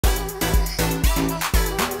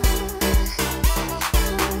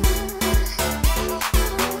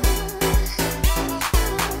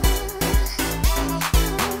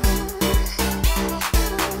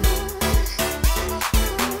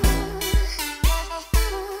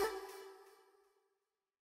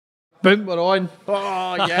Boom, we're on.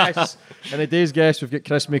 Oh, yes. And today's guest, we've got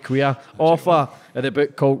Chris McQueer, author of the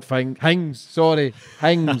book called Hings.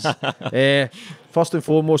 First and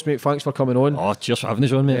foremost, mate, thanks for coming on. Oh, cheers for having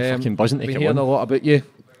us on, mate. Fucking buzzing to been come hearing on. a lot about you,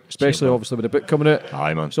 especially obviously with the book coming out.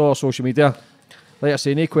 Aye, man. It's all on social media. Like I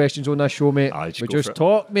say, no questions on this show, mate. Aye, we just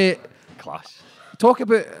talk, mate. Class. Talk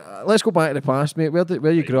about, let's go back to the past, mate.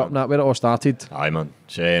 Where you grew up and that, where it all started. Aye, man.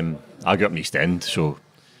 So, I grew up in East End, so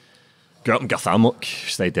grew up in Garthamlock,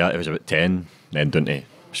 stayed there till I was about 10, then down to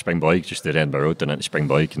Springboig, just down Edinburgh Road, down into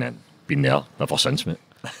Springboig, and then been there ever since, mate.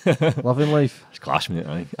 Loving life. It's class, mate,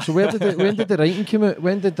 aye. So when did the writing come out?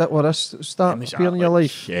 When did this start appearing in your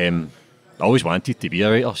life? I always wanted to be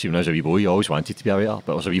a writer. See, when I was a wee boy, I always wanted to be a writer, but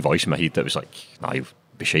there was a wee voice in my head that was like, nah, you'll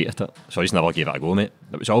be shite at it. So I just never gave it a go, mate.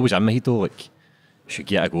 It was always in my head though, like, you should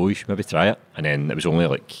give it a go, you should maybe try it. And then it was only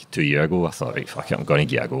like 2 years ago, I thought, right, fuck it, I'm going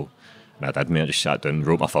to give it a go. And I did, mate. I just sat down,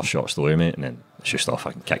 wrote my first short story, mate, and then it's just all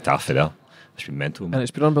fucking kicked off for there. It's been mental, mate. And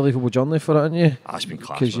it's been an unbelievable journey for it, hasn't you? It's been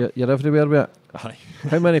class, because you're everywhere with it. Aye.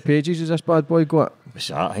 How many pages has this bad boy got? What's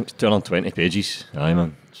that? I think it's 220 pages. Aye,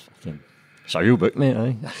 man. It's a real book, mate,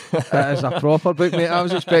 aye. It is a proper book, mate. I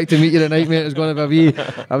was expecting to meet you tonight, mate. It was going to be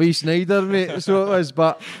a wee Snyder, mate. So it was.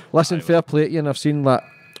 But listen, fair play to you, and I've seen that.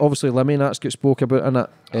 Obviously, Limmy and that's got spoke about in it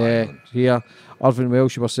here. Irvin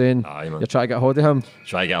Welsh, you were saying, you're trying to get a hold of him.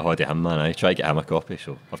 Try to get a hold of him, man. I try to get him a copy.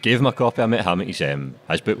 So I've gave him a copy. I met him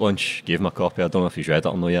at his book launch. Gave him a copy. I don't know if he's read it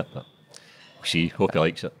or not yet, but we'll see. Hope he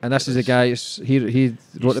likes it. And this is the guy. He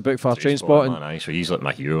wrote the book for Trainspotting. Man, so he's like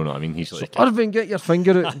my hero. You know what I mean? He's like Irvin, get your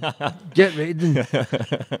finger out. Get reading.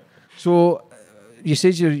 So you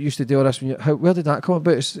said you used to do all this. Where did that come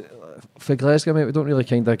about? It's, for Glasgow, mate, we don't really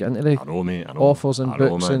kind of get into the authors and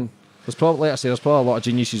books and. There's probably, like I say, there's probably a lot of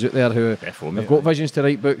geniuses out there who have got visions to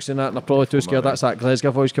write books and that, and they're probably too scared. That's that Glasgow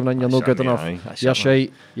voice coming in. You're not good enough. You're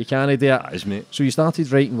shite. You can't do it. That is, mate. So you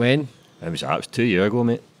started writing when? It was 2 years ago,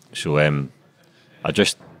 mate. So I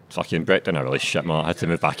just fucking broke down a relationship, man. I had to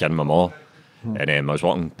move back in with my mom, and I was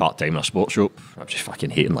working part time in a sports shop. I was just fucking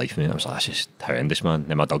hating life, mate. I was like, that's just horrendous, man.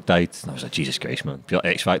 Then my dog died, and I was like, Jesus Christ, man. Feel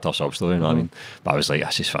like X Factor sub story, you know what I mean? But I was like,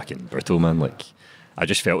 that's just fucking brutal, man. Like, I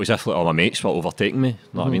just felt as if like all my mates were overtaking me. You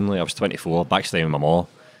know what I mean? Like I was 24, backstaying with my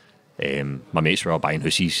mom. My mates were all buying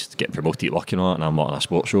hoosies, getting promoted at work and all that, and I'm working in a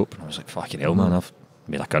sports shop. And I was like, fucking hell, man, I've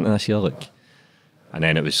made a cunt of this year. Like, and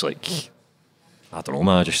then it was like, I don't know,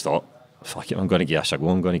 man. I just thought, fuck it, I'm going to give this a go.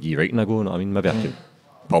 I'm going to give writing a go. You know what I mean? Maybe I can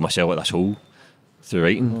pull myself out this hole through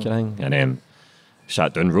writing, kind of thing. And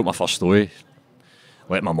sat down, wrote my first story.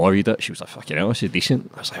 Let my mum read it. She was like, fucking hell, this is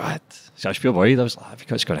decent. I was like, what? So I was pure worried. I was like,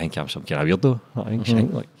 because it's going to think I'm some kind of weirdo. I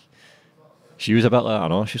think she was a bit like, I don't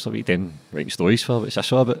know, she's like, what are you doing writing stories for? What's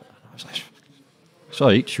this all about? I was like, it's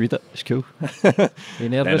alright, just read it, it's cool. You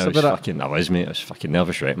nervous about it? I was, mate. I was fucking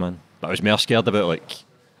nervous, right, man. But I was more scared about, like,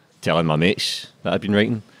 telling my mates that I'd been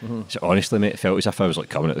writing. So honestly, mate, it felt as if I was like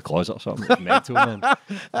coming out the closet or something. Like, mental, man.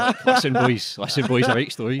 Like, listen, boys, I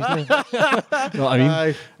write stories now. You know what I mean?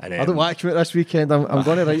 Aye. And, I don't want to commit this weekend. I'm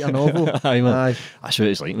going to write a novel. Aye, man. Aye. That's what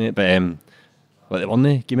it's like, mate. But like the one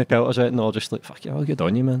day, gave me pelters out and they were just like, fuck yeah, I'll get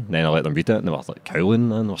on you, man. And then I let them read it and they were like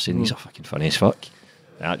howling and they were saying these are fucking funny as fuck.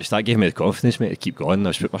 And that gave me the confidence, mate, to keep going. I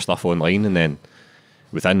was putting my stuff online, and then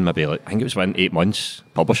within maybe like, I think it was within 8 months,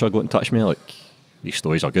 publisher got in touch with me, like, these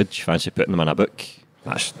stories are good, you fancy putting them in a book?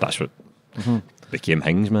 That's what became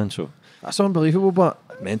Hings, man. So that's unbelievable,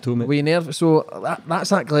 but mental, mate. Were you nervous? So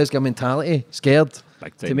that's that Glasgow mentality, scared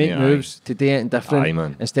to make moves, to do it different. Aye,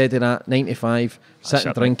 man. Instead of that 9 to 5,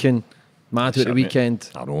 sitting drinking, mad out the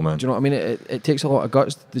weekend. I know, man. Do you know what I mean? It takes a lot of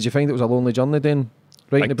guts. Did you find it was a lonely journey then?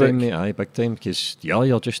 Writing big the book? Time, mate, aye, big time, because you're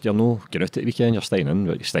no going out at the weekend, you're staying in,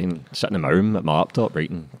 but you're sitting in my room at my laptop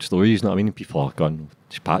writing stories, you know what I mean? People are going,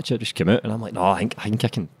 just patch it, just come out, and I'm like, no, I think I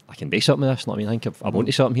can do something with this, you know what I mean? I think I'm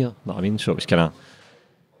onto something here, you know what I mean? So it was kind of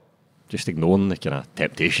just ignoring the kind of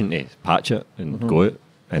temptation to patch it and go out,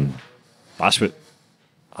 and that's what,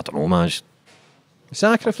 I don't know, man.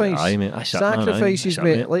 Sacrifice. Aye, mate. Sacrifices,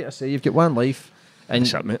 mate. Like I say, you've got one life, and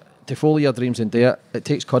to follow your dreams and do it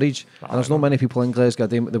takes courage. And there's not many people in Glasgow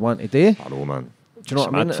doing what they want to do. I know, man. Do you know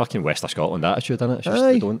what I mean? Fucking West of Scotland attitude, innit? It's just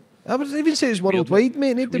they don't. I would even say it's worldwide,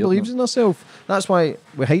 mate. Nobody believes in themselves. That's why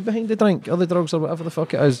we hide behind the drink, or the drugs, or whatever the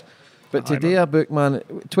fuck it is. But today, a book, man.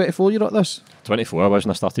 24, you're at this. 24 I was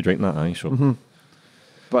when I started drinking that. Aye, so.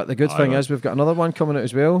 But the good thing is we've got another one coming out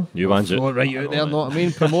as well. New one's out. Right out there, know what I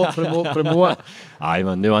mean? Promote. Aye,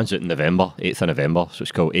 man. New one's out in November, 8th of November. So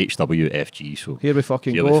it's called HWFG. So here we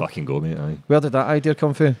fucking go. Here we fucking go, mate. Aye. Where did that idea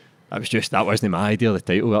come from? That wasn't my idea, the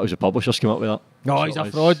title. That was the publishers came up with that. No, so he's a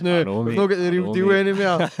fraud now. We've not got the real deal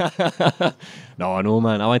anymore. No, I know,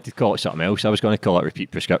 man. I wanted to call it something else. I was going to call it Repeat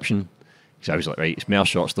Prescription. So I was like, right, it's more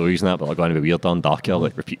short stories and that, but they're going to be weirder and darker,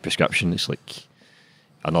 like repeat prescription. It's like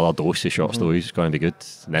another dose of short stories is going to be good.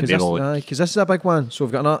 And then because this is a big one. So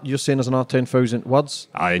we've got you're saying there's another 10,000 words.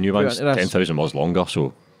 A new one's 10,000 words longer,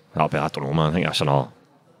 so that'll be, I don't know, man. I think that's another.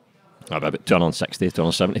 That'll be about 260,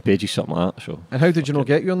 270 pages, something like that. So. And how did you not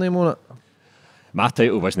get your name on it? My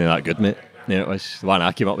title wasn't that good, mate. It was the one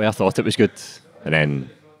I came up with. I thought it was good, and then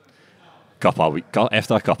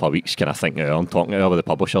after a couple of weeks, kind of thinking I'm talking with the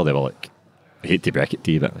publisher, they were like, "I hate to break it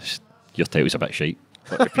to you, but your title's a bit shite."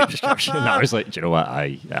 Like repeat prescription. And I was like, do you know what?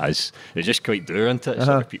 It's just quite dour, isn't it? It's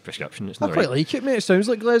like repeat prescription. It's not I quite like it, mate. It sounds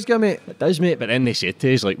like Glasgow, mate. It does, mate. But then they said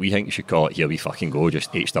to us, like, we think you should call it Here We Fucking Go,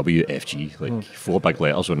 just HWFG, like 4 big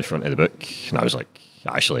letters on the front of the book. And I was like,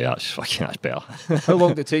 actually, that's better. How long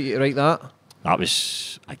did it take you to write that? That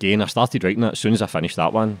was, again, I started writing it as soon as I finished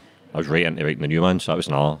that one. I was right into writing the new one, so that was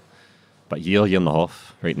another. But a year and a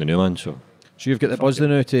half writing the new one, so you've got the buzz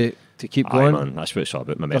now to keep going. Man, that's what it's all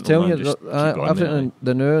about. They're telling you just everything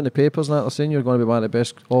the new in the papers and that, they're saying you're going to be one of the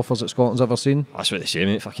best authors that Scotland's ever seen. That's what they say,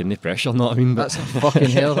 mate. Fucking no pressure, know what I mean? That's a fucking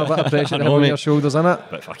hell of a bit of pressure to have on your shoulders, isn't it?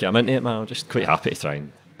 But fuck it, I'm into it, man. I'm just quite happy to try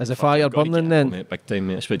and. Is the fire burning then? Mate, big time,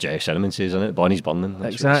 mate. That's what Jerry Cinnamon says, isn't it? Bonnie's burning.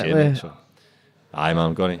 That's exactly. What they say, mate, so. Aye, man,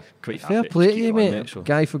 I'm going to quite fair play to you, mate. So.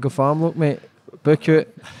 Guy for Go Farm, look, mate. Book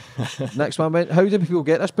it. Next one, mate. How do people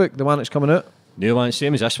get this book? The one that's coming out? New one,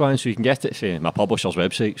 same as this one, so you can get it from my publisher's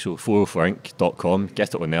website, so 404inc.com.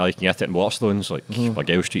 Get it on there. You can get it in Waterstones, like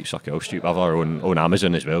Bargell Street, Circle Street, whatever, on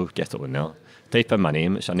Amazon as well. Get it on there. Type in my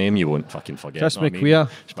name. It's a name you won't fucking forget. Chris McQueer.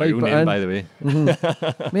 It's my real name, by the way.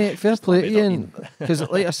 Mate, fair play to you. Because,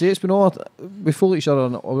 like I say, it's been all. We follow each other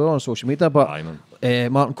we're on social media, but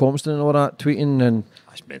Martin Compston and all that tweeting and.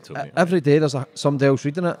 Mental, mate. Every day there's somebody else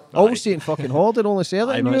reading it. Always saying fucking holiday, only sell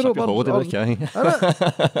it in Europe.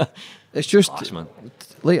 It's just,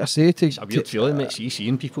 like I say, it's a weird feeling, mate.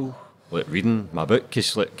 Seeing people like reading my book,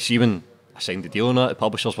 because like, see when I signed the deal on it, the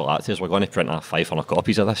publishers were like, we're going to print 500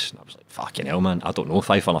 copies of this. And I was like, fucking hell, man, I don't know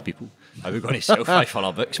 500 people. How are we going to sell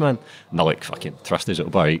 500 books, man? And they're like, fucking trust us,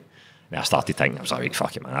 it'll be right. And I started thinking, I was like, right,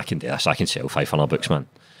 fuck it, man, I can do this. I can sell 500 books, man.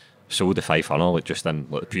 Sold the 500 like just in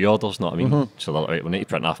like the pre-orders, know what I mean? So they're like, right, we need to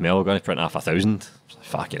print half mil, we're going to print half 1,000. Like,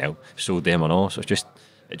 fucking hell, sold them and all. So it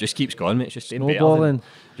just keeps going, mate. It's just staying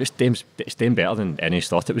better than any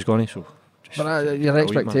thought it was going to. So but your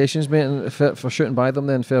expectations, mate, and for shooting by them,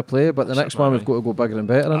 then fair play. But the next one we've got to go bigger and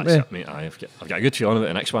better, haven't we? Mate, I've got a good feeling about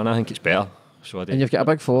the next one. I think it's better. So and you've got a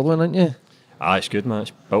big following, haven't you? It's good, man.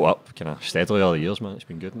 It's built up kind of steadily all the years, man. It's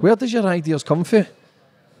been good. Man. Where does your ideas come from?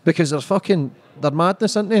 Because they're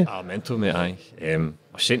madness, aren't they? Mental, mate, aye. I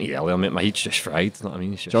was saying to you earlier, mate, my head's just fried, you know what I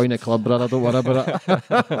mean? Join the club, brother, don't worry about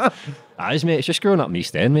it. Aye, mate, it's just growing up in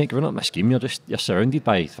East End, mate, growing up in my scheme, you're surrounded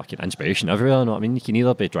by fucking inspiration everywhere, you know what I mean? You can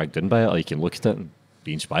either be dragged in by it, or you can look at it and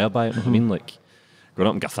be inspired by it, you know what I mean? Like, growing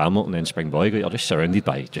up in Garthamilton and then Springboy, you're just surrounded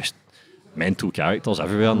by just mental characters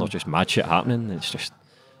everywhere, and there's just mad shit happening, it's just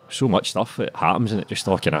so much stuff that happens, and it just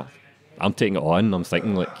all kind of, I'm taking it on, and I'm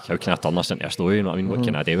thinking, like, how can I turn this into a story, you know what I mean? What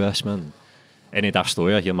can I do with this, man? Any daft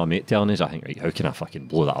story I hear my mate telling us, I think, right, how can I fucking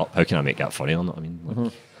blow that up? How can I make that funnier? You know what I mean?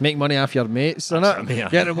 Like, make money off your mates, innit?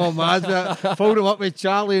 Get them all mad, mate. Fold them up with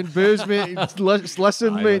Charlie and booze, mate.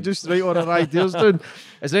 Listen, mate, man. Just write all their ideas down.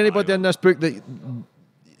 Is there anybody in this book that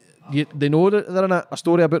they know that they're in a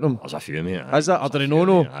story about them? There's a few, mate. Is that? Or do they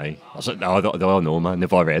know? Aye. No, they all know, man.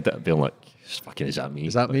 They've all read it, being like, fucking, is that me?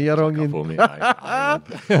 Is that me you're wrong? One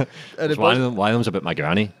of them's about my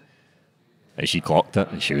granny. And she clocked it,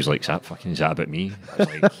 and she was like, is that about me? I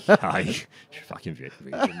was like, aye. She's fucking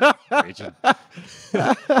raging.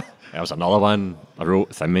 There was another one I wrote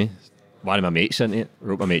within me. One of my mates into it,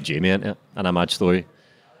 wrote my mate Jamie into it, in a mad story.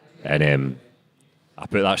 And I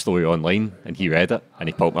put that story online, and he read it, and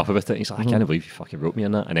he pulled me up about it. He's like, I can't believe you fucking wrote me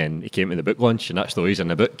in that. And then he came to the book launch, and that story's in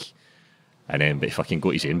the book. And then, but he fucking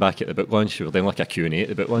got his own back at the book launch. We were doing like a Q&A at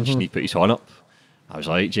the book launch, and he put his hand up. I was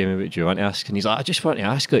like, Jamie, what do you want to ask? And he's like, I just want to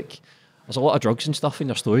ask, like, there's a lot of drugs and stuff in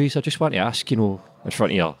your stories. I just want to ask, you know, in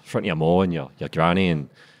front of your mom and your granny and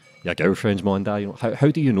your girlfriend's mom and dad, you know,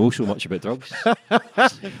 how do you know so much about drugs?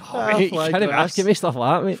 Mate, you can't be asking me stuff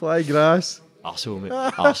like that, mate. Fly grass. Arsehole, mate.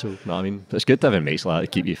 Arsehole, know what I mean? But it's good to have mates like that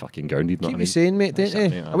to keep you fucking grounded, know what I mean? Keep you sane, mate,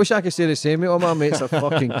 don't you? I wish I could say the same, mate. All my mates are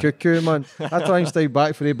fucking cuckoo, man. I try and stay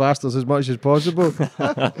back for the bastards as much as possible.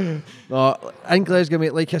 No, in Glasgow,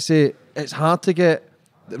 mate, like I say, it's hard to get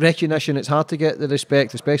recognition, it's hard to get the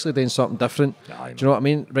respect, especially doing something different. Aye, do you know what I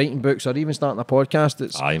mean? Writing books or even starting a podcast.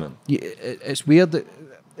 It's weird that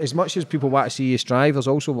as much as people want to see you strive, there's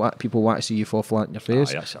also people want to see you fall flat in your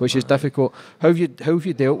face, which is difficult. How have you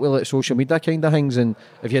dealt with like social media kind of things, and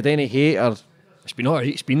have you had any hate or? It's been alright.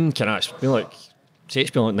 It's been like, say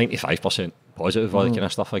it's been like 95%. positive, all the kind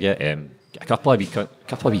of stuff I get. Get a couple of wee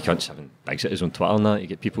cunts having digs at us on Twitter and that. You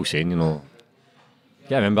get people saying, you know,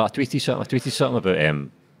 yeah, I remember I tweeted something about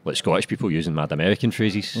like Scottish people using mad American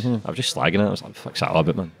phrases. I was just slagging it. I was like, fuck's that all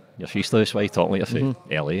about, man? You're freestyle, why you talking like you're from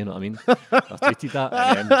LA, you know what I mean? I tweeted that,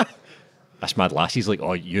 and this mad lassie's like,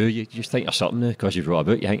 oh, you just think you're something now because you've wrote a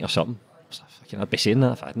book, you think you're something. I'd be saying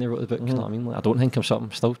that if I hadn't wrote the book, you know what I mean? Like, I don't think I'm something,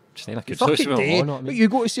 still saying I could fucking do day. you know what I mean? What you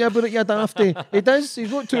got to say about it, you dafty? He does,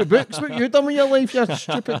 he's wrote 2 books. What you done with your life, you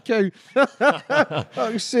stupid cow?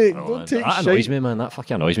 Fuck's sake, don't take that shit. annoys me, man. That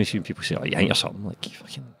fucking annoys me seeing people say, oh, you think you're something, like,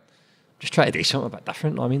 fucking just try to do something a bit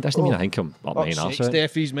different, you know what I mean? Doesn't mean I think I'm up my own arse.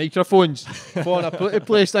 Steffi's microphones falling a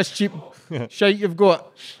place, this cheap shite you've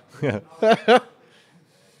got.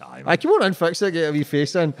 I come on and fix it, get a wee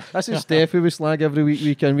face in. This is Steph who we slag every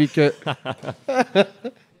week in, week out.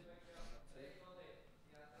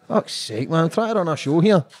 Fuck's sake, man, try it on a show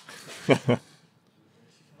here.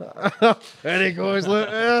 There he goes, look.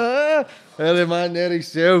 There the man there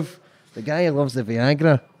himself. The guy who loves the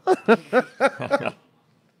Viagra.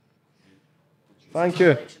 Thank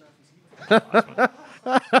you.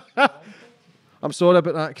 I'm sorry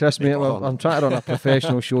about that, Chris, mate. I'm trying to run a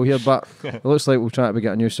professional show here, but it looks like we'll try to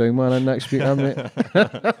get a new sound man in next week, mate.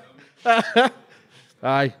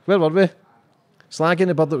 Aye, where were we? Slagging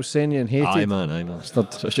the bird that was saying you and hated. Aye, man. So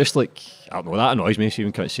it's just like, I don't know, that annoys me. So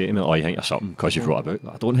even can't say to me, oh, you think you're something because you've wrote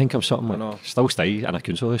about. I don't think I'm something. Like, still stay in a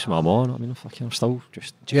council house with my mom. I mean, I'm still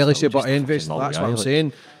just jealousy, but envious. That's what I'm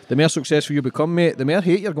saying. The more successful you become, mate, the more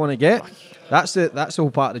hate you're going to get. That's the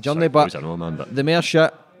whole part of the journey. But the more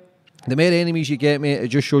shit, the more enemies you get, mate, it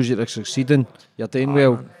just shows you're succeeding. You're doing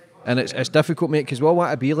well. Man. And it's difficult, mate, because we all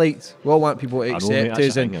want to be liked. We all want people to accept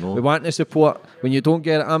us, and we want the support. When you don't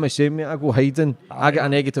get it, I'm the same, mate. I go hiding. I get a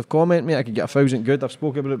negative comment, mate. I can get 1,000 good. I've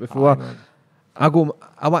spoken about it before. I want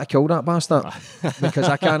to kill that bastard because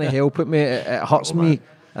I can't help it, mate. It hurts me.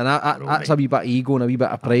 And that's a wee bit of ego and a wee bit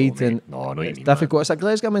of pride. And it's difficult. It's a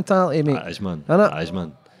Glasgow mentality, mate. That is, man. That is,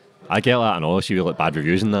 man. I get that and all, see like bad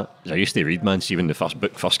reviews and that. I used to read, man, see when the first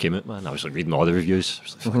book first came out, man, I was like reading all the reviews. I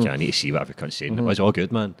was like, fucking, I need to see what everyone's saying. It was all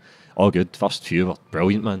good, man. All good. First few were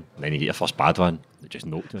brilliant, man. And then you get your first bad one. They just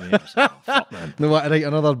knocked me. Like, oh, fuck, man. No want to write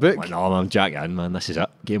another book? Like, no, man, jack it in, man. This is it.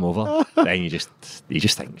 Game over. Then you just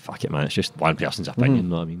think, fuck it, man. It's just one person's opinion, you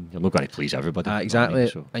know what I mean? You're not going to please everybody. Exactly. You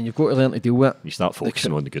know what I mean? And you've got to learn to deal with it. You start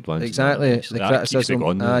focusing on the good ones. Exactly. You know what I mean? That keeps me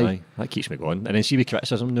going. That keeps me going. And then see with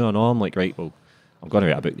criticism, no, I'm like, right, well, I'm going to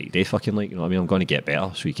write a book that you do fucking like, you know what I mean? I'm going to get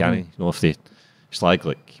better, so you can't, you know, if they slag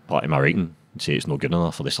like part of my writing and say it's not good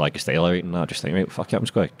enough, or they slag a style of writing, I just think, right, well, fuck it, I'm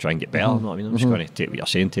just going to try and get better, you know what I mean? I'm just going to take what you're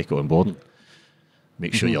saying, take it on board, and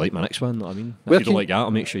make sure you like my next one, you know what I mean? If you don't like that,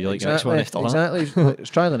 I'll make sure you like the next one after that. Exactly,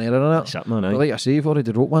 it's trial and error, innit? That's it, man, aye. But like I say, you've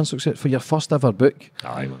already wrote one success for your first ever book.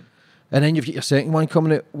 Aye, man. And then you've got your second one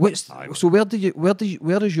coming out. So where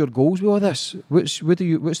is your goals with all this? What's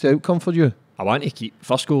the outcome for you?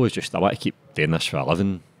 First goal is just, I want to keep doing this for a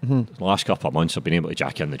living. The last couple of months I've been able to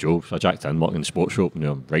jack in the job. So I jacked in working in the sports shop, and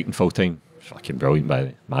I'm writing full time. It's fucking brilliant by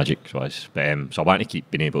the magic. So I want to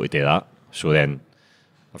keep being able to do that. So then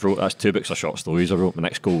that's 2 books of short stories I wrote. My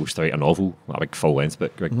next goal was to write a novel, a big full length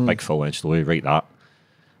book, big full length story, write that.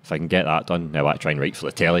 If I can get that done, now I want to try and write for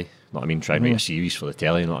the telly. You know what I mean? Try and write a series for the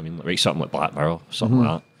telly, you know what I mean? Like, write something like Black Mirror, something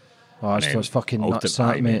like that. Oh, it's fucking nuts,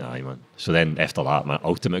 that, mate. Aye, man. So then after that, my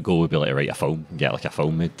ultimate goal would be like to write a film, get like a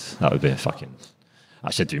film made. That would be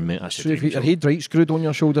that's a dream, mate. So if your head right screwed on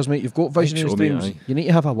your shoulders, mate, you've got visionary dreams. You need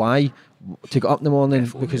to have a why to get up in the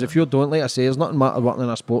morning, because if you don't, like I say, there's nothing matter working in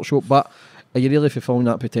a sports shop, but are you really fulfilling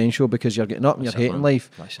that potential because you're getting up and you're hating life?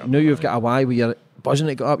 Now you've got a why where you're buzzing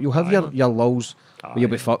to get up. You'll have your lulls where you'll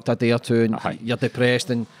be fucked a day or two and you're depressed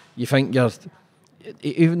and you think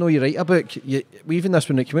even though you write a book, even this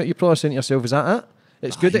when it came out, you probably saying to yourself, is that it?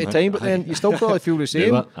 It's good at the time, but then you still probably feel the same.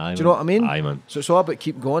 Do you know what I mean? Aye, man. So it's all about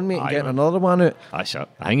keep going, mate, and getting another one out. That's it.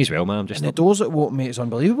 I think as well, man. I'm just and the doors that walk, mate, is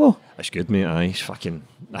unbelievable. It's good, mate. I think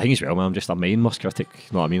as well, man. I'm just a mindless critic.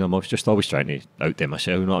 You know what I mean? I'm just always trying to outdo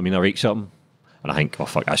myself. You know what I mean? I write something and I think, oh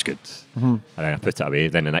fuck, that's good. And then I put it away.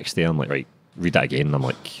 Then the next day I'm like, right, read that again, and I'm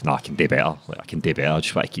like, nah, I can do better. I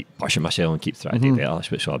just want to keep pushing myself and keep trying to do better. That's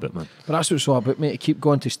what it's all about, man. But that's what it's all about, mate. To keep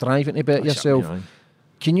going to striving to better yourself.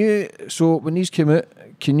 Can you? So when these came out,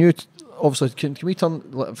 can you? Obviously, can we turn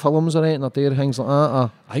like, films or anything or do things like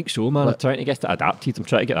that? I think so, man. I'm trying to get it adapted. I'm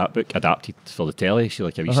trying to get that book adapted for the telly. So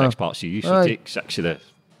like a wee 6-part series. So take 6 of the.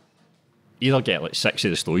 Either get like 6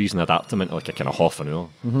 of the stories and adapt them into like a kind of half an hour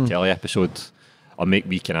telly episode, or make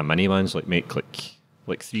wee kind of mini ones. Like make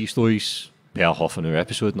like 3 stories per half an hour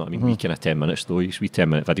episode. You know what I mean? Wee kind of 10-minute stories, wee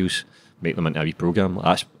 10-minute videos. Make them into a wee programme.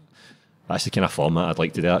 That's the kind of format I'd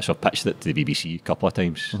like to do that. So I've pitched it to the BBC a couple of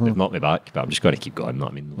times. They've knocked me back, but I'm just going to keep going. You know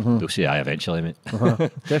what I mean? They'll say aye eventually, mate.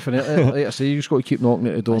 Definitely. Like I say, you just got to keep knocking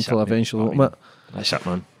at the door until eventually open it. That's it,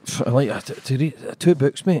 man. I like to read 2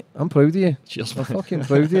 books, mate. I'm proud of you. Cheers, I'm fucking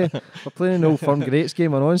proud of you. We're playing an old Firm Greats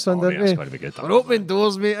game on Sunday, aren't we? That's going to be good. We're opening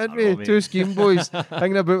doors, mate, aren't we? 2 scheme boys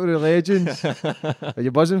hanging about with the legends. Are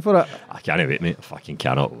you buzzing for it? I can't wait, mate. I fucking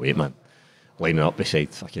cannot wait, man. Lining up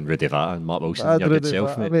beside fucking Rudy Vata and Mark Wilson. You're good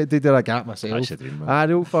self, mate. Did a gap myself. That's the dream, man.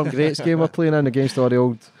 The old Firm Greats game we're playing in against all the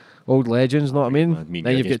old legends, know what I mean?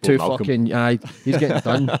 Then you've got 2 fucking... he's getting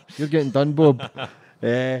done. You're getting done, Bob.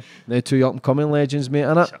 The 2 up-and-coming legends, mate,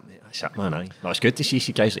 innit? That's it, man, aye. No, it's good to see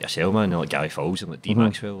guys like yourself, man, like Gary Falls and like D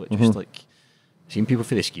Maxwell, like, just like seeing people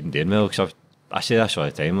for the scheme doing well, because I say this all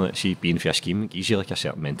the time, like, see, being for a scheme, it gives you like a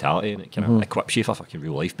certain mentality and it kind of equips you for fucking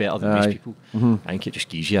real life better than most people. I think it just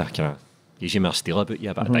gives you more steel about you,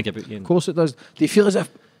 a bit of dig about you. Of course it does. Do you feel as if,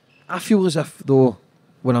 I feel as if though,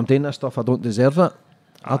 when I'm doing this stuff, I don't deserve it.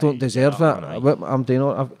 I don't deserve it. What I'm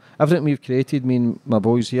doing, everything we've created, me and my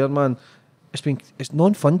boys here, man, it's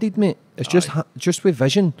non-funded, mate. It's just with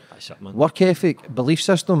vision, work ethic, belief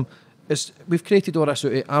system. We've created all this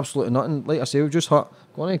out of absolutely nothing. Like I say, we've just hit,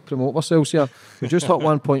 going to promote ourselves here, we've just hit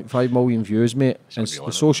 1.5 million views, mate. And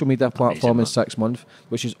the social media platform in 6 months,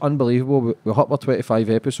 which is unbelievable. We hit our 25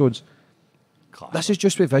 episodes. This is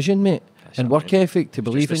just with vision, mate, and work ethic, to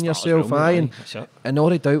believe in yourself, and all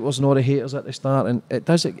the doubters and all the haters at the start, and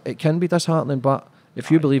it can be disheartening, but if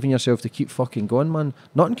you believe in yourself to keep fucking going, man,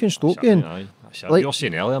 nothing can stop you. Like you're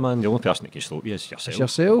saying earlier, man, the only person that can stop you is yourself. It's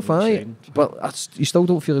yourself, aye. But you still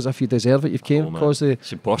don't feel as if you deserve it. You've came because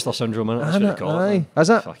it's imposter syndrome, innit? That's what they call it. Is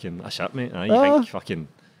it? Fucking, that's it, mate. Aye, you think fucking...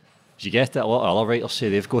 You get it, a lot of other writers say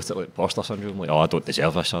they've got it like imposter syndrome, like, oh, I don't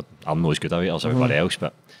deserve this, I'm not as good a writer as everybody else,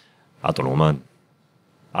 but I don't know, man.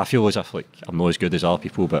 I feel as if like I'm not as good as other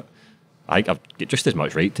people, but I think I've got just as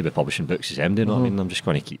much right to be publishing books as them do, you know what I mean? I'm just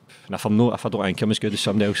going to keep, and if I don't think I'm as good as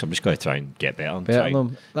somebody else, I'm just going to try and get better and try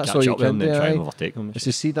and that's catch up with them and try and overtake them. It's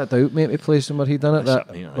to see that doubt, mate, we place them where he done it, that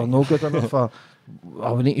we're no good enough for,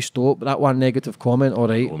 we need to stop that one negative comment,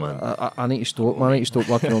 alright, I need to stop, man, I need to stop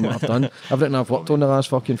working on what I've done. Everything I've worked on the last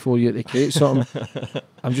fucking 4 years to create something,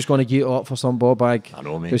 I'm just going to get it up for some ball bag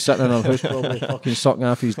who's sitting in our house probably fucking sucking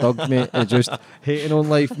off his dog, mate, and just hating on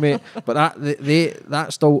life, mate. But that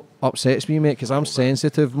still upsets me, mate, because I'm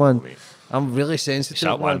sensitive, man. I'm really sensitive. It's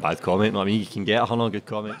that one bad comment, I mean, you can get 100 good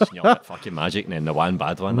comments and you're like fucking magic, and then the one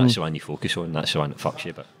bad one, that's the one you focus on, that's the one that fucks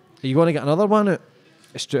you. But are you going to get another one out?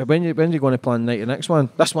 When you going to plan the next one?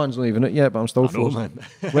 This one's not even out yet, but I'm still frozen.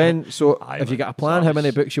 If you got a plan, how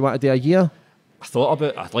many books you want to do a year? I thought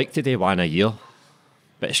about, I'd like to do one a year,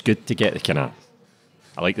 but it's good to get the kind of,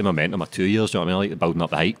 I like the momentum of 2 years, you know what I mean? I like the building up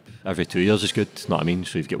the hype. Every 2 years is good, you know what I mean?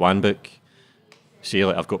 So you've got one book, say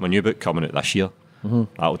like I've got my new book coming out this year,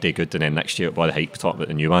 that'll do good, and then next year by the hype talk about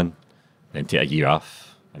the new one, then take a year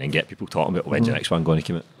off, and then get people talking about when's the next one going to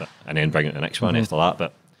come out, and then bring it the next one after that.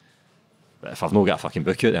 But if I've not got a fucking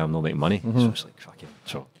book out there, I'm not making money. So it's like fucking,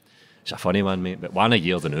 so it's a funny one, mate. But one a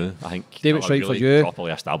year, I think. Do what's right for you.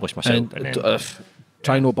 Properly establish myself. And then,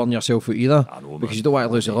 try not burn yourself out either. I know, because you don't want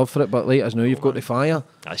to lose your love for it. But like as now, you've got the fire.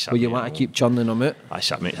 But you want to keep churning them out.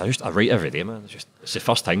 That's it, mate. I write every day, man. It's the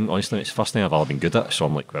first thing, honestly. It's the first thing I've ever been good at. So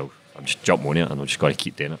I'm like, well, I'm just jump on it and I'm just going to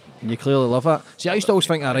keep doing it. And you clearly love it. See, I used to always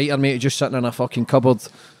think a writer, mate, just sitting in a fucking cupboard.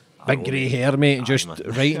 Big grey hair, mate, and just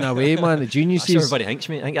writing away, man. The geniuses. That's what everybody thinks,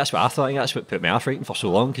 mate. I think that's what I thought. I think that's what put me off writing for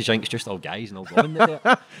so long, because I think it's just all guys and all women that do it.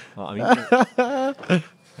 You know what I mean?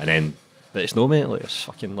 And then, but it's no, mate. Like, it's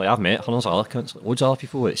fucking, like, I've met hundreds of other cunts, like, loads of other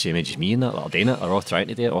people with the same age as me and that are doing it, are all trying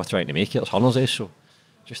to do it, all trying to make it. There's hundreds of us, so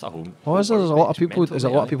just at home. Oh, is there? There's a lot of people. There's a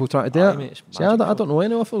lot of people trying to do it. Mate, see, I don't know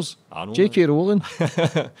any authors. J.K. Rowling.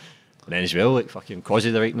 And then as well, like fucking, because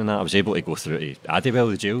of the writing and that, I was able to go through to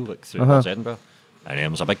Addiewell, the jail, like through Edinburgh. And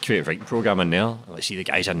there's a big creative writing programme in there. I see the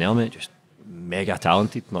guys in there, mate, just mega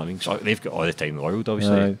talented, you know what I mean? So they've got all the time in the world,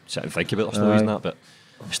 obviously, sit and think about their stories and that, but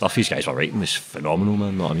the stuff these guys were writing is phenomenal,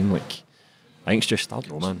 man, you know what I mean? Like, I think it's just, I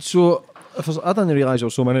don't know, man. So, I didn't realise there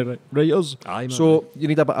were so many writers. Aye, man. So, you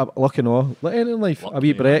need a bit of luck and all. Like anything in life, a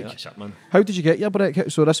wee break. That's it, man. How did you get your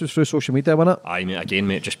break? So, this was through social media, wasn't it? Aye, mate, again,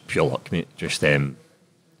 mate, just pure luck, mate. Just,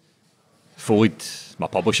 Foleyed, my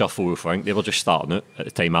publisher, Foley Frank, they were just starting out at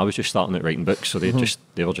the time. I was just starting out writing books, so they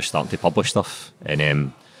were just starting to publish stuff,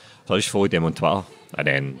 and so I just followed them on Twitter, and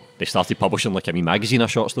then they started publishing like a wee magazine of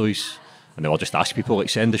short stories, and they were just asking people like,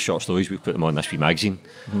 send us short stories, we put them on this wee magazine.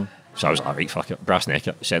 So I was like, right, fuck it, brass neck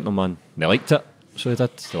it, sent them, man. And they liked it, so they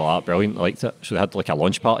did. They were like, brilliant, I liked it. So they had like a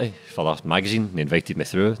launch party for their magazine. They invited me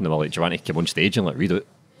through, and they were like, do you want to come on stage and like read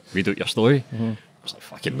out your story? I was like,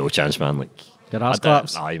 fucking no chance, man. Like, Your ass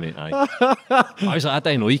claps. Aye, mate, aye. I was like, I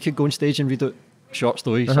didn't know you could go on stage and read out short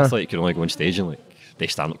stories. I thought you could only go on stage and like do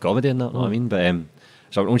stand-up comedy and that, you know what I mean? But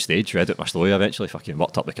so I went on stage, read out my story, eventually fucking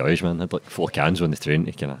worked up the courage, man. Had like 4 cans on the train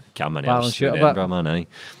to kind of calm my nerves through Edinburgh, man, aye.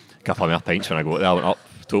 A couple of more pints when I got there, I went up,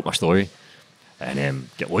 told my story, and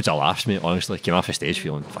get loads of laughs, mate, honestly. Came off the stage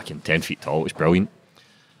feeling fucking 10 feet tall, it was brilliant.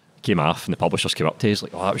 Came off and the publishers came up to us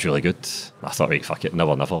like, oh, that was really good. And I thought, right, fuck it,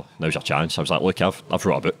 never, now's your chance. I was like, look, I've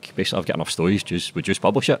wrote a book, basically I've got enough stories, would you just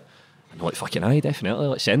publish it? And they're like, fucking aye, definitely,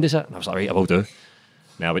 like, send us it. And I was like, right, I will do.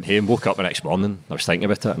 Now I went home, woke up the next morning, I was thinking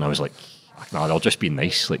about it, and I was like, nah, they'll just be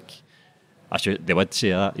nice, like, they would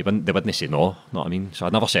say that, they wouldn't say no, know what I mean? So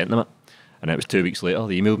I'd never sent them it. And it was 2 weeks later,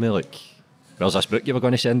 they emailed me like, where's this book you were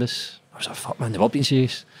going to send us? I was like, fuck man, they've all been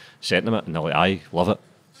serious. Sent them it, and they're like, aye, love it.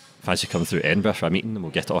 Fancy coming through Edinburgh for a meeting and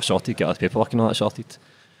we'll get it all sorted, get all the paperwork and all that sorted.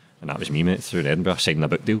 And that was me, mate, through Edinburgh, signing a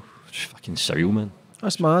book deal. Just fucking surreal, man.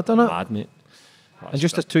 That's mad, isn't it? Mad, mate. And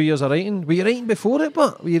just the 2 years of writing. Were you writing before it,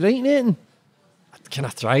 but were you writing anything? I kind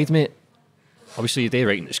of tried, mate. Obviously, you do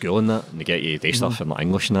writing at school and that, and they get you to do stuff in like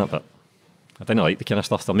English and that, but I didn't like the kind of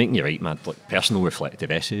stuff. They're making you write, man, like personal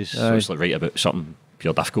reflective essays. So it's like write about something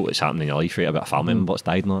pure difficult that's happened in your life, write about a family member that's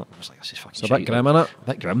died and that. I was like, this is fucking shit. It's a bit grim, innit? A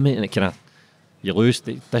bit grim, mate, and it kind of, you lose,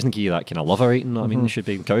 it doesn't give you that kind of love of writing, you know what I mean? They should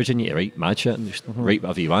be encouraging you to write mad shit and just write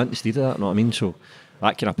whatever you want instead of that, you know what I mean? So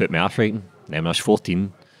that kind of put me off writing. And then when I was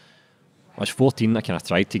 14, I kind of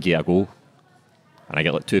tried to get a go. And I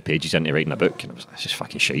got like 2 pages into writing a book, and I was like, this is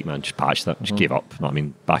fucking shite, man. Just patched it, just gave up, you know what I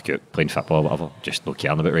mean? Back out, playing football or whatever, just not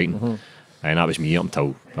caring about writing. And that was me up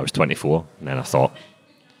until I was 24. And then I thought,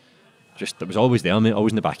 it was always there, mate,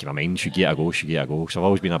 always in the back of my mind, should get a go. So I've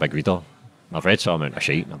always been a big reader. I've read some amount of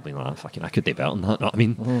shite, and I've been like, fucking, I could do better than that, you know what I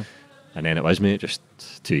mean? And then it was, mate, just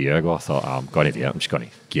 2 years ago, I thought, I'm going to do it, I'm just going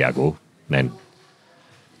to give it a go. And then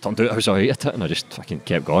turned out I was alright at it, and I just fucking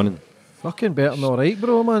kept going. And fucking better than alright,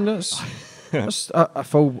 bro, man. That's a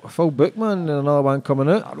full book, man, and another one coming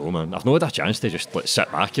out. I know, man. I've not had a chance to just like,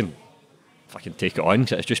 sit back and fucking take it on,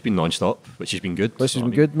 because it's just been non-stop, which has been good. Which has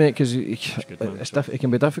been good, mate, because it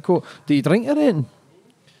can be difficult. Do you drink or anything?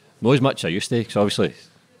 Not as much as I used to, because obviously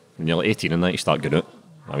when you're like 18 and that, you start going out.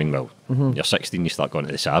 I mean, well, you're 16, you start going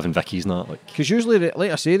to the Sav and Vicky's and that. Because usually,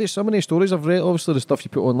 like I say, there's so many stories I've read, obviously the stuff you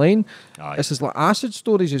put online. This is like acid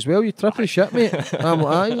stories as well. You tripping shit, mate. I'm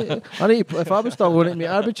like, I need to, if I was still on it, mate,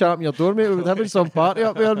 I'd be champing your door, mate. We would have some party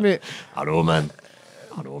up there, mate. I know, man.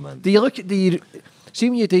 Do you see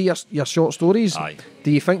when you do your short stories,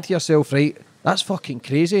 do you think to yourself, right, that's fucking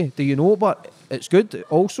crazy? Do you know, but it's good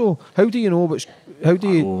also? How do you know there's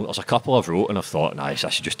a couple I've wrote and I've thought, nah, this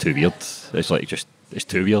is just too weird. It's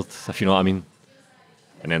too weird, if you know what I mean.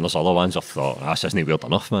 And then there's other ones I've thought, this isn't weird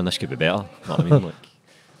enough, man, this could be better. You know what I mean? Like,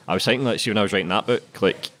 I was thinking, like, see, when I was writing that book,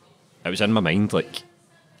 like, it was in my mind, like, it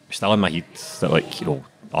was still in my head that, like, you know,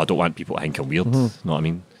 I don't want people to think I'm weird, you know what I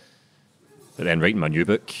mean? But then writing my new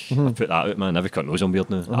book, I put that out, man, every cunt knows I'm weird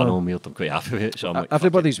now. I know I'm weird, I'm quite happy with it. So I'm like,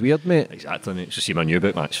 everybody's weird, mate. Exactly, mate. So see my new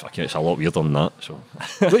book, man, it's a lot weirder than that, so.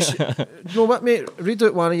 Which, you know what, mate, read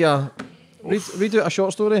out one of your... Read out a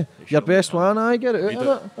short story. Your best one, aye, get it out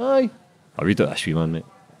of it. Aye. I'll read out this wee one, mate.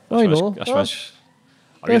 I know.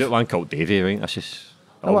 I'll read out one called Davey, right? That's just...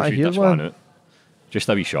 I want to hear one. Out. Just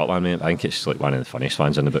a wee short one, mate. I think it's like one of the funniest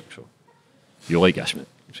ones in the book, so... You'll like this, mate.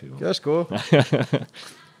 Let's go.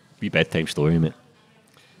 Wee bedtime story, mate.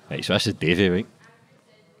 Right, so this is Davey, right?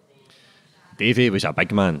 Davey was a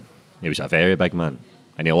big man. He was a very big man.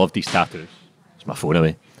 And he loved his tattoos. It's my phone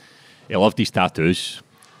away. He loved his tattoos.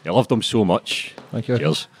 He loved them so much. Thank you.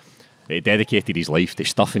 Cheers. That he dedicated his life to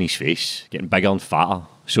stuffing his face, getting bigger and fatter,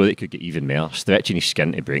 so that he could get even more, stretching his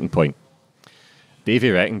skin to breaking point. Davey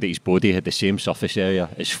reckoned that his body had the same surface area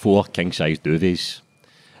as 4 king-size duvets.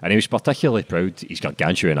 And he was particularly proud of his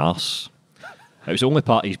gargantuan arse. It was the only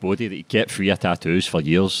part of his body that he kept free of tattoos for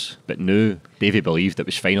years, but now Davey believed it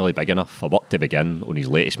was finally big enough for work to begin on his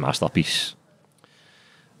latest masterpiece.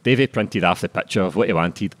 Davey printed off the picture of what he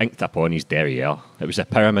wanted, inked upon his derriere. It was the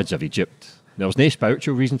pyramids of Egypt. There was no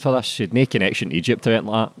spiritual reason for this. He had no connection to Egypt or anything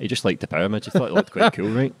like that. He just liked the pyramids. He thought it looked quite cool,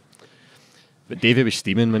 right? But Davey was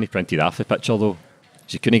steaming when he printed off the picture, though.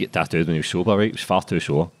 He couldn't get tattooed when he was sober, right? It was far too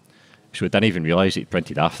sore. So he didn't even realise he'd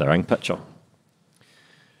printed off the ring picture.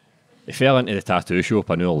 He fell into the tattoo shop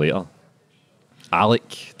an hour later.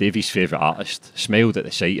 Alec, Davey's favourite artist, smiled at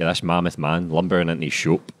the sight of this mammoth man lumbering into his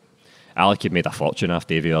shop. Alec had made a fortune off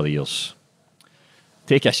Davey over the years.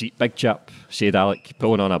 "Take a seat, big chap," said Alec,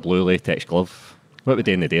 pulling on a blue latex glove. "What are we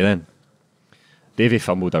doing today then?" Davey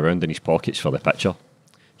fumbled around in his pockets for the picture.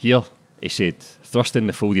 "Here," he said, thrusting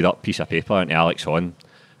the folded up piece of paper into Alec's hand.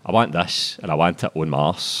 "I want this, and I want it on my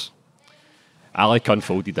arse." Alec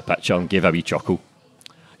unfolded the picture and gave a wee chuckle.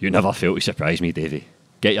 You never fail to surprise me, Davy.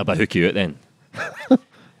 Get your bahookie out then.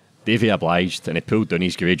 Davy obliged, and he pulled down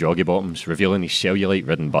his grey joggy bottoms, revealing his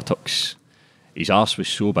cellulite-ridden buttocks. His arse was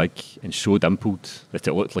so big and so dimpled that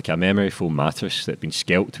it looked like a memory foam mattress that had been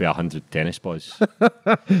scalped with 100 tennis balls.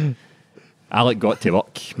 Alec got to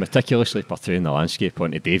work, meticulously portraying the landscape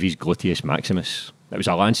onto Davy's gluteus maximus. It was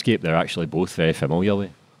a landscape they were actually both very familiar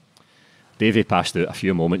with. Davy passed out a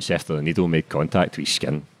few moments after the needle made contact with his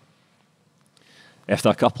skin. After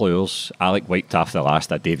a couple of hours, Alec wiped off the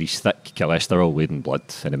last of Davy's thick, cholesterol-laden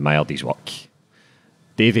blood and admired his work.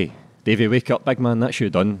 Davy, wake up, big man, that's you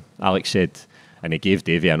done, Alec said, and he gave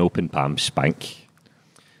Davy an open palm spank.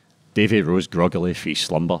 Davy rose groggily from his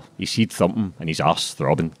slumber, his head thumping and his arse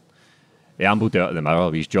throbbing. He ambled out of the mirror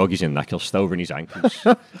with his joggies and knickers still around his ankles,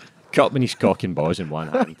 cupping his cock and balls in one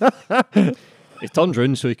hand. He turned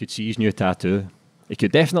round so he could see his new tattoo. He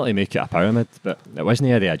could definitely make it a pyramid, but it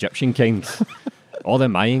wasn't of the Egyptian kind, or the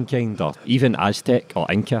Mayan kind, or even Aztec or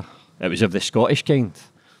Inca. It was of the Scottish kind.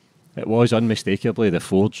 It was unmistakably the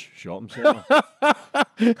Forge shopping centre.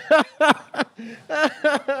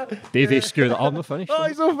 Davy screwed up. I'm not finished. Oh,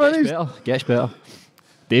 he's not finished. Gets better.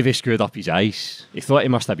 Davy screwed up his eyes. He thought he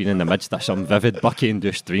must have been in the midst of some vivid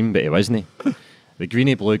Bucky-induced dream, but he wasn't. The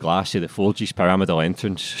greeny-blue glass of the Forge's pyramidal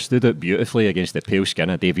entrance stood out beautifully against the pale skin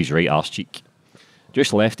of Davy's right arse cheek.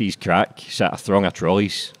 Just left his crack sat a throng of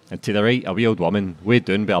trolleys, and to the right a wee old woman, weighed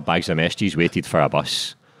down by her bags of messages, waited for a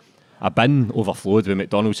bus. A bin overflowed with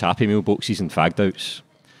McDonald's Happy Meal boxes and fag-outs.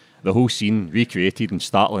 The whole scene recreated in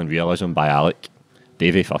startling realism by Alec.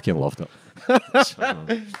 Davy fucking loved it.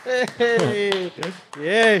 Hey,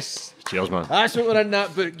 yes. Cheers, man. That's what we're in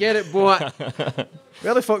that book. Get it, boy.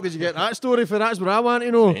 Where the fuck did you get that story for? That's what I want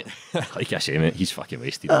to know. Like I say, mate, he's fucking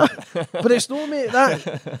wasted. But it's no, mate.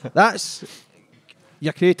 That's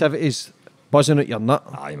your creativity's buzzing at your nut.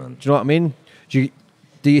 Aye, man. Do you know what I mean? Do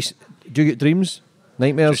you get dreams?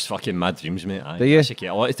 Nightmares? Just fucking mad dreams, mate. Aye. Do you?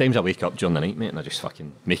 A lot of times I wake up during the night, mate, and I just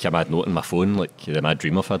fucking make a mad note on my phone, like the mad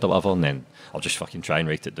dream I've had or whatever, and then I'll just fucking try and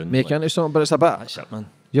write it down. Make like, into something, but it's a bit. That's it, man.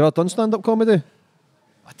 You ever done stand-up comedy?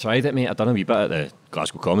 I tried it, mate. I done a wee bit at the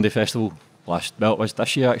Glasgow Comedy Festival it was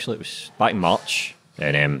this year actually. It was back in March,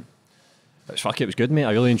 and it was good, mate.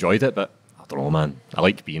 I really enjoyed it, but I don't know, man. I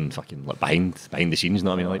like being fucking like behind the scenes. You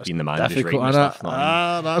know what I mean? I like being the man just writing and stuff.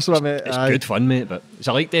 That's what I mean. It's good fun, mate. But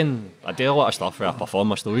I do a lot of stuff where I perform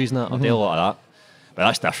my stories and that. I do a lot of that. But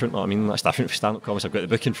that's different, you know what I mean? That's different for stand-up comedy. I've got the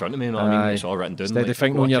book in front of me, you know what I mean? It's all written down. Instead of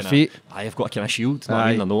thinking on your feet. I've got a kind of shield, you know what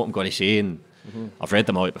I mean? I know what I'm going to say, and I've read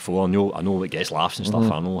them all out before. I know what gets laughs and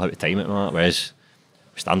stuff. I know how to time it and all that. Whereas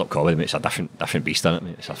stand-up comedy, mate, it's a different beast in it,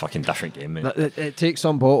 mate. It's a fucking different game, mate. It takes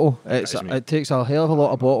some bottle. It takes a hell of a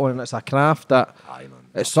lot of bottle, and it's a craft that. Aye, man.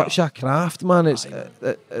 It's such a craft, man. It's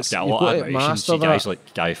I've got a lot of admiration. See guys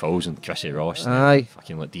like Guy Fawkes and Chrissy Ross, and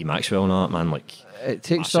fucking like D Maxwell and all that, man. Like, it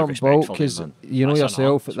takes some bulk because you know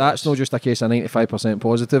yourself. That's not just a case of 95%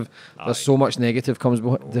 positive. There's so much negative comes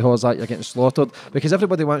towards that. You're getting slaughtered because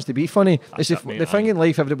everybody wants to be funny. It's the thing in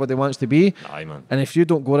life. Everybody wants to be. Aye, man. And if you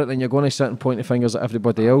don't go it, then you're going to sit and point the fingers at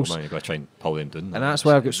everybody else. Man, you've got to try and pull them down. And that's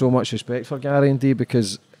why I've got so much respect for Gary and Dee,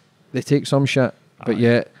 because they take some shit, but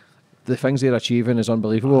yet the things they're achieving is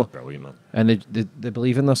unbelievable. Brilliant, man. And they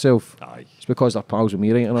believe in themselves. Aye. It's because they're pals with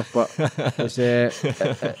me right enough, but it's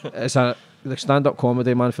the stand-up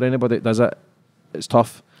comedy, man, for anybody that does it, it's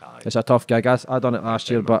tough. Aye. It's a tough gig. I done it last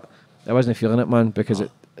year, but I wasn't feeling it, man, because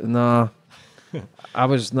it's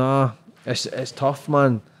tough,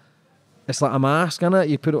 man. It's like a mask, innit?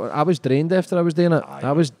 You put it. I was drained after I was doing it. Aye.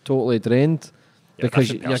 I was totally drained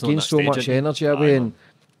because you're getting so much energy away. And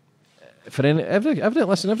for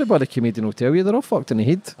everybody comedian will tell you they're all fucked in the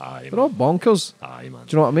head. Aye, they're all bonkers. Aye, man.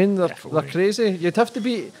 Do you know what I mean? They're crazy. You'd have to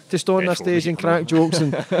be to stand on the stage and crack jokes,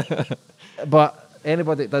 but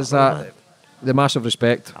anybody that does that, the massive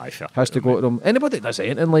respect has to go to them. Anybody that does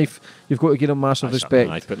anything in life, you've got to give them massive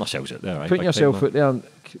respect. Putting ourselves out there, putting yourself out there and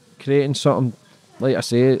creating something. Like I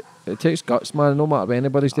say, it takes guts, man. No matter what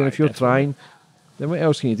anybody's doing, if you're trying, then what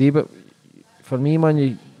else can you do? But for me,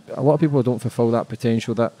 man, a lot of people don't fulfil that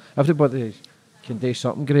potential. That everybody can do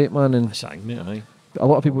something great, man. And a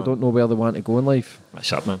lot of people don't know where they want to go in life.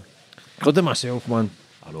 That's up, man. Including myself, man.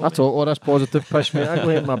 I talk all this positive piss, mate. I go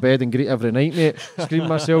in my bed and greet every night, mate. Scream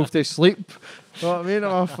myself to sleep. You know what I mean?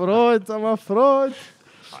 I'm a fraud.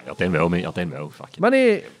 You're doing well, mate. You're doing well.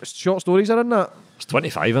 Many short stories are in that. It's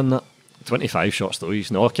 25 in that. 25 short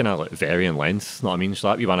stories. No, kind of like vary in length. You know what I mean? So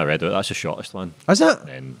that wee one I read out, that's the shortest one. Is it?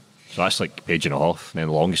 So that's like a page and a half. And then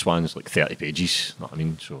the longest one is like 30 pages. You know what I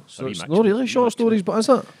mean? So it's not really short stories, but is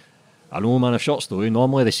it? I know, man, a short story,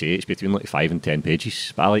 normally they say it's between like 5 and 10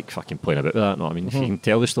 pages, but I like fucking playing about with that, know what I mean? If you can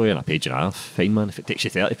tell the story in a page and a half, fine, man. If it takes you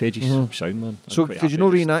 30 pages, sound, man. So could you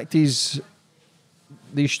not reenact these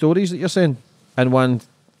stories that you're saying in one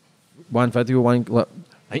video, one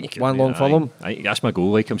long film? That's my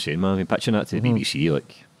goal, like I'm saying, man. I've been pitching that to the BBC,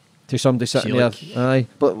 like... To somebody sitting there, aye.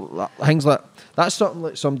 But Hings, like, that's something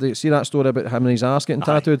like somebody, see that story about him and his ass getting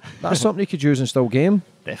tattooed? That's something you could use in still game.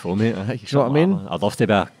 Definitely, mate. You know what I mean? I'd love to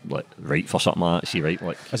be write for something like that, see, right?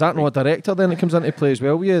 Like, is that not a director then that comes into play as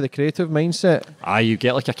well with you, the creative mindset? You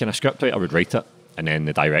get like a kind of script writer would write it, and then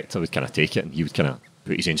the director would kind of take it and he would kind of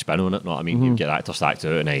put his own spin on it, know what I mean? You'd get the actor stacked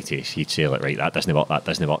out and he'd say, like, right, that doesn't work,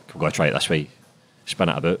 we've got to try it this way. Spin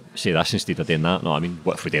it about, say this instead of doing that, know what I mean?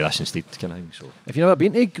 What if we do this instead, kind of thing, so... Have you never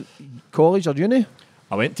been to college or uni?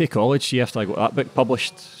 I went to college, see, after I got that book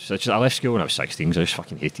published. So I left school when I was 16, so I just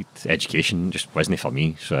fucking hated education, just wasn't for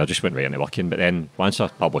me, so I just went right into working. But then, once I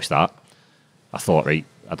published that, I thought, right,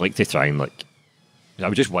 I'd like to try and, like... I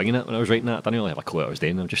was just winging it when I was writing that, I didn't really have a clue what I was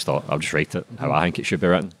doing, I just thought, I'll just write it how I think it should be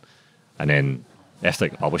written. And then, after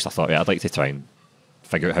it got published, I thought, right, I'd like to try and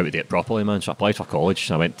figure out how to do it properly, man. So I applied for college,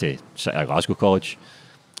 and I went to City of Glasgow College,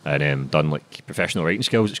 and done like professional writing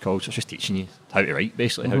skills, it's called. So it's just teaching you how to write,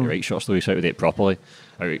 basically, how to write short stories, how to do it properly,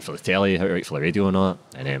 how to write for the telly, how to write for the radio and all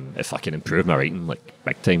that. And if I can improve my writing, like,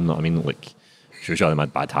 big time, know what I mean? Like, shows you all my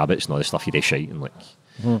bad habits and all the stuff you do shite, and like,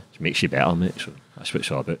 it makes you better, mate. So that's what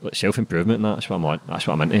it's all about. Like, self-improvement and that's what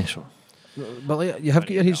I'm into, so. But like, you have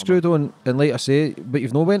got your head screwed on, and like I say, but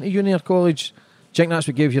you've not went to uni or college. Do you think that's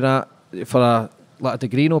what gave you that for a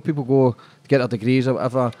degree? You know, people go to get their degrees or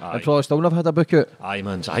whatever, and probably still never had a book out. Aye,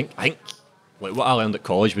 man. So I think like what I learned at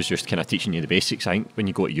college was just kind of teaching you the basics. I think when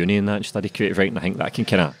you go to uni and that and study creative writing, I think that can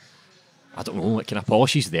kind of, I don't know, like kind of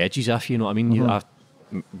polishes the edges off you, know what I mean?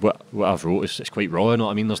 What I've wrote is, it's quite raw, you know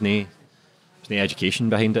what I mean? There's no education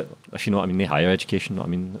behind it, if you know what I mean, no higher education, you know what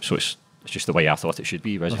I mean? So it's just the way I thought it should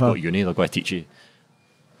be, whereas if you go to uni, they're going to teach you,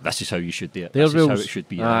 this is how you should do it, this is how it should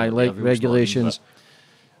be. Aye, like regulations.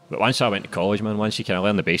 But once I went to college, man, once you kind of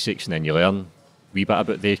learn the basics and then you learn a wee bit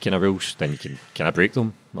about the kind of rules, then you can kind of break them.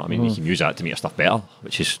 You know what I mean? You can use that to make your stuff better,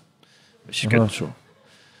 which is good. So,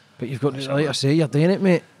 but you've got to, like I say, you're doing it,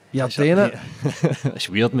 mate. You're doing it. It's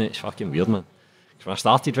weird, mate. It's fucking weird, man. Because when I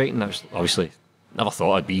started writing, I was obviously never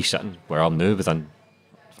thought I'd be sitting where I'm now within.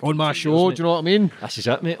 On my show, years, do you know what I mean? This is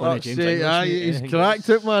it, mate. He's cracked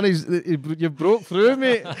it, man. You broke through,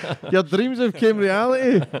 mate. Your dreams have become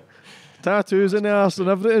reality. Tattoos in the arse and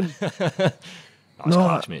everything. That's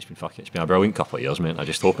class, mate. It's been a brilliant couple of years, mate. I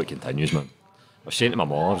just hope it continues, man. I was saying to my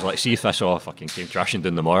mum, I was like, see if this all fucking came crashing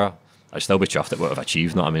down tomorrow, I'd still be chuffed at what I've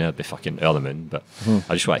achieved, know what I mean? I'd be fucking over the moon, but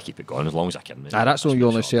I just want to keep it going as long as I can, mate. That's only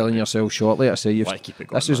only selling yourself shortly. I say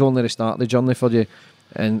this is only the start of the journey for you.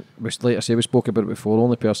 And like I say, we spoke about it before, the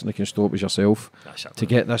only person that can stop is yourself. To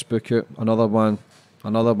get this book out, another one,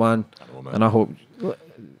 and I hope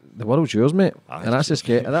the world's yours, mate. And that's the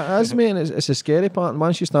scary. That is, mate. It's a scary part. And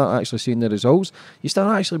once you start actually seeing the results, you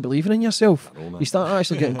start actually believing in yourself. You start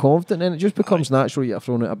actually getting confident, and it just becomes natural. You're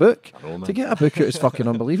throwing out a book. To get a book out is fucking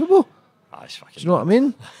unbelievable. Do you know what I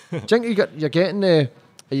mean? Do you think are you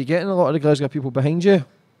getting a lot of the Glasgow people behind you?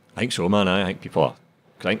 I think so, man. I think people are.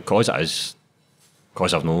 I think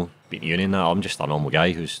because I've no been to uni and that, I'm just a normal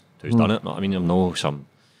guy who's done it. I mean, I'm no some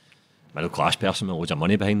middle class person with loads of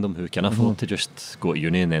money behind them who can afford to just go to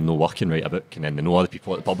uni and then no work and write a book, and then they know other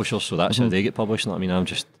people at the publishers, so that's how they get published. You know what I mean? I'm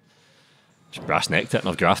just brass necked it, and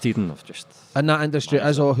I've grafted, and I've just in that industry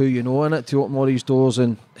is all who you know in it to open all these doors,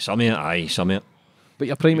 and some of it. But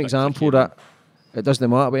your prime example that it doesn't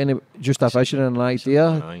matter any, just a vision and an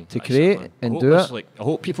idea to create and do it. Like, I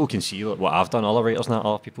hope people can see what I've done, other writers and that,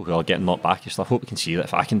 other people who are getting knocked back and stuff. I hope we can see that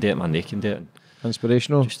if I can do it, man, they can do it.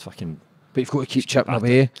 Inspirational. Just fucking. But you've got to keep chipping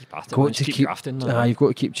away. Keep grafting. You've got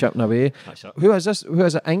to keep chipping away. Who is this? Who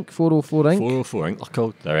is it? Inc. 404 Inc. 404 Inc. They're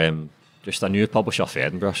called. They're just a new publisher for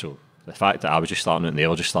Edinburgh. So the fact that I was just starting it and they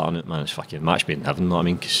were just starting it, man, it's fucking match made in heaven. Know what I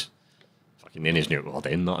mean? Because fucking then knew what we're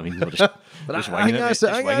doing. Know what I mean? We're just. I think that's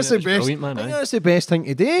the best thing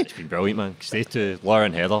to do. It's been brilliant, man. Because they two, Laura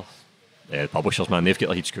and Heather, publishers, man, they've got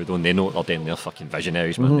their heads screwed on. They know what they're doing. They're fucking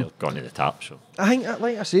visionaries, man. They've gone to the top. So I think,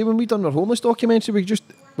 like I say, when we done our homeless documentary, we just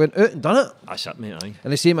went out and done it. That's it, mate. Aye.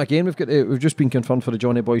 And the same again. We've just been confirmed for the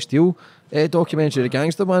Johnny Boy Steele documentary, the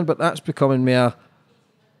gangster man. But that's becoming more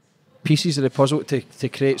pieces of the puzzle to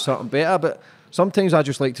create something better. But sometimes I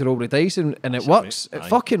just like to roll the dice, and it works. It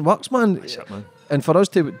fucking works, man. That's it, man. And for us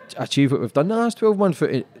to achieve what we've done the last 12 months,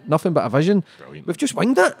 for nothing but a vision, we've just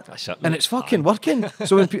winged it. That's it, and it's fucking working.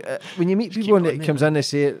 So when you meet people and it comes in and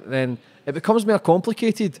say it, then it becomes more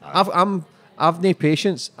complicated. I'm I've no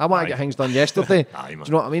patience. I want to get things done yesterday. Aye, Do man.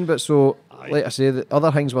 you know what I mean? But so, like I say, the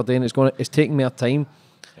other things we're doing, it's taking more time.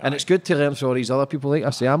 And it's good to learn from all these other people. Like I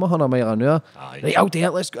say, I'm 100 mile an hour. Right, I'll do it,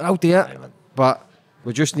 let's go, I'll do it. But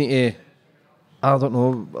we just need to, I don't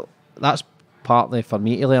know, that's partly for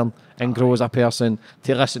me to learn and grow as a person,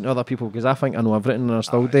 to listen to other people, because I think I know everything and I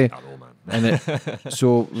still do. I know, man. And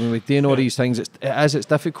so when we're doing all these things, it's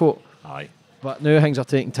difficult. Aye. But now things are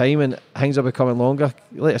taking time and things are becoming longer.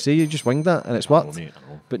 Like I say, you just winged it and it's worked. I know.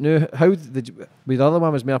 But now, how did you, with the other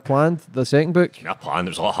one was more planned, the second book? I planned,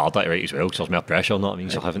 it was a lot harder to write as well, because there was more pressure, you know what I mean?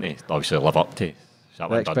 So having to obviously live up to that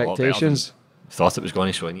The expectations. Thought it was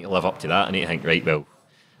going to, so I need to live up to that. I need to think, right, well,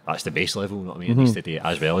 that's the base level, you know what I mean? It needs to do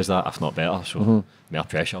as well as that, if not better. So more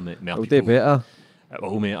pressure, more It'll people. do better. It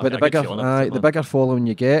will, mate. But the bigger following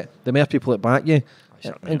you get, the more people that back you.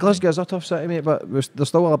 And Glasgow's a tough city, mate, but there's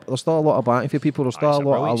still a lot of backing for people. There's still a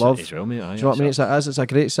lot of love. As well, mate. Do you know what I mean? It's a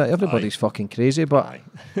great city. Everybody's fucking crazy, but I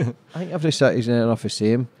think every city's near enough the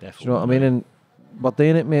same. Definitely, do you know what I mean? And we're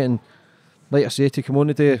doing it, mate. And like I say, to come on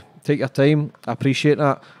today, take your time. I appreciate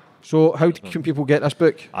that. So how can people get this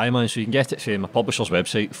book? Aye, man, so you can get it from my publisher's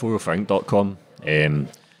website, 405ink.com. You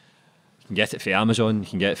can get it for Amazon, you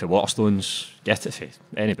can get it for Waterstones, get it for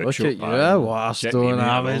any bookshop. Look at you, Waterstone,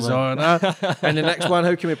 Amazon. And the next one,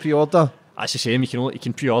 how can we pre-order? That's the same, you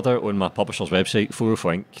can pre-order on my publisher's website,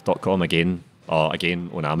 405ink.com again, or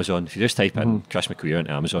again on Amazon. If you just type in Chris McQueer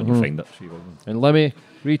into Amazon, you'll find it. And let me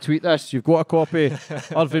retweet this. You've got a copy.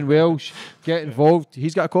 Irvin Welsh, get involved.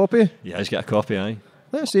 He's got a copy? Yeah, he's got a copy, aye.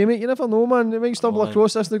 Let's see, mate, you never know, man. You might stumble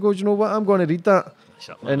across this and go, do you know what, I'm going to read that.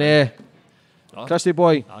 And Christy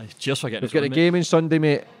boy, cheers for getting we've got a game on Sunday,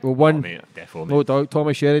 mate. We'll win. Mate, definitely, no doubt.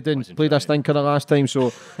 Tommy Sheridan played a stinker the last time, so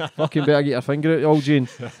fucking better get your finger out, old Gene.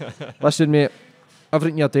 Listen, mate,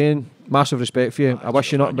 everything you're doing, massive respect for you. I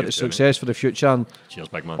wish you nothing but the success for the future. And cheers,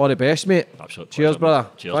 big man. all the best, mate. Absolutely. Cheers, brother.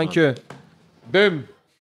 Cheers, Thank man. you. Boom.